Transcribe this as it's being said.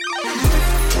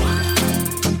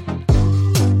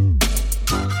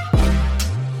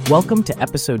Welcome to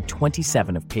episode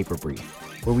 27 of Paper Brief,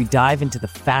 where we dive into the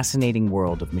fascinating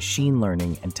world of machine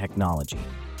learning and technology.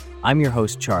 I'm your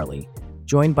host, Charlie,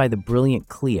 joined by the brilliant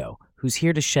Cleo, who's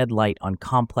here to shed light on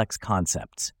complex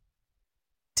concepts.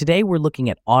 Today, we're looking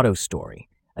at AutoStory,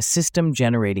 a system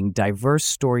generating diverse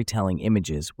storytelling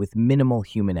images with minimal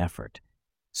human effort.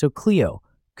 So, Cleo,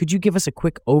 could you give us a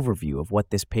quick overview of what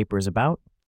this paper is about?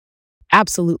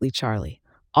 Absolutely, Charlie.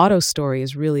 AutoStory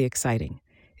is really exciting.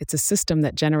 It's a system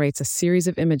that generates a series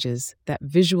of images that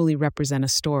visually represent a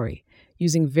story,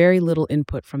 using very little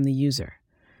input from the user.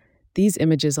 These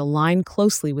images align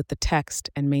closely with the text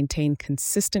and maintain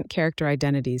consistent character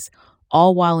identities,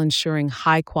 all while ensuring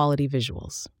high-quality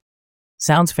visuals.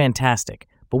 Sounds fantastic,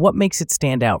 but what makes it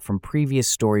stand out from previous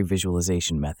story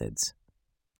visualization methods?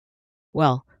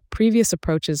 Well, previous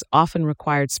approaches often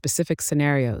required specific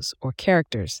scenarios or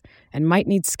characters and might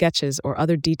need sketches or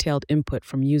other detailed input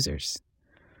from users.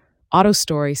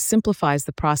 AutoStory simplifies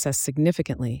the process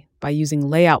significantly by using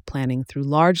layout planning through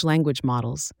large language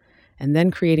models and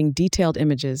then creating detailed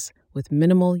images with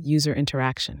minimal user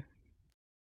interaction.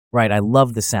 Right, I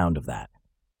love the sound of that.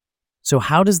 So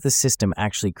how does the system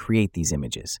actually create these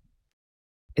images?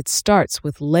 It starts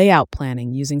with layout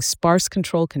planning using sparse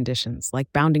control conditions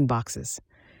like bounding boxes.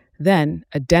 Then,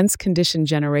 a dense condition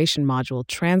generation module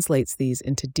translates these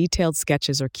into detailed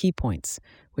sketches or key points,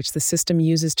 which the system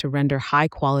uses to render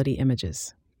high-quality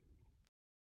images.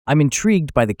 I'm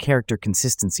intrigued by the character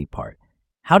consistency part.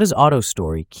 How does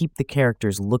AutoStory keep the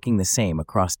characters looking the same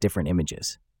across different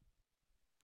images?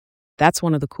 That's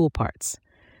one of the cool parts.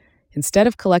 Instead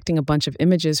of collecting a bunch of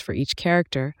images for each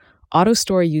character,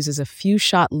 AutoStory uses a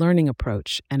few-shot learning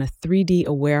approach and a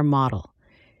 3D-aware model.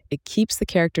 It keeps the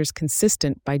characters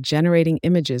consistent by generating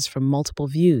images from multiple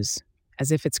views, as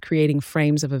if it's creating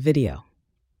frames of a video.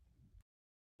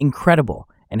 Incredible.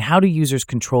 And how do users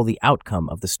control the outcome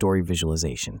of the story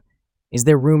visualization? Is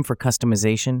there room for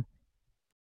customization?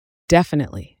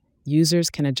 Definitely. Users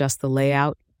can adjust the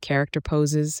layout, character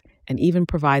poses, and even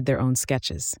provide their own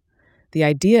sketches. The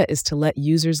idea is to let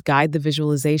users guide the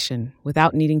visualization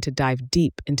without needing to dive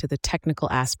deep into the technical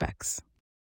aspects.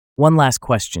 One last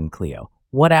question, Cleo.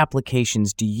 What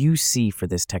applications do you see for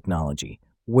this technology?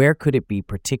 Where could it be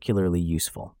particularly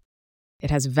useful?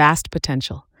 It has vast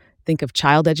potential. Think of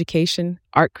child education,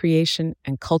 art creation,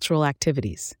 and cultural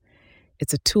activities.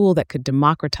 It's a tool that could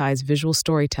democratize visual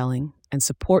storytelling and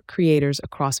support creators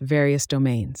across various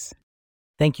domains.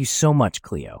 Thank you so much,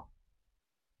 Cleo.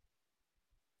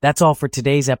 That's all for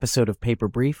today's episode of Paper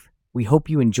Brief. We hope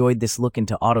you enjoyed this look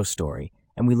into AutoStory,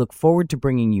 and we look forward to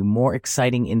bringing you more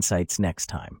exciting insights next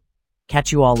time.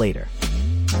 Catch you all later.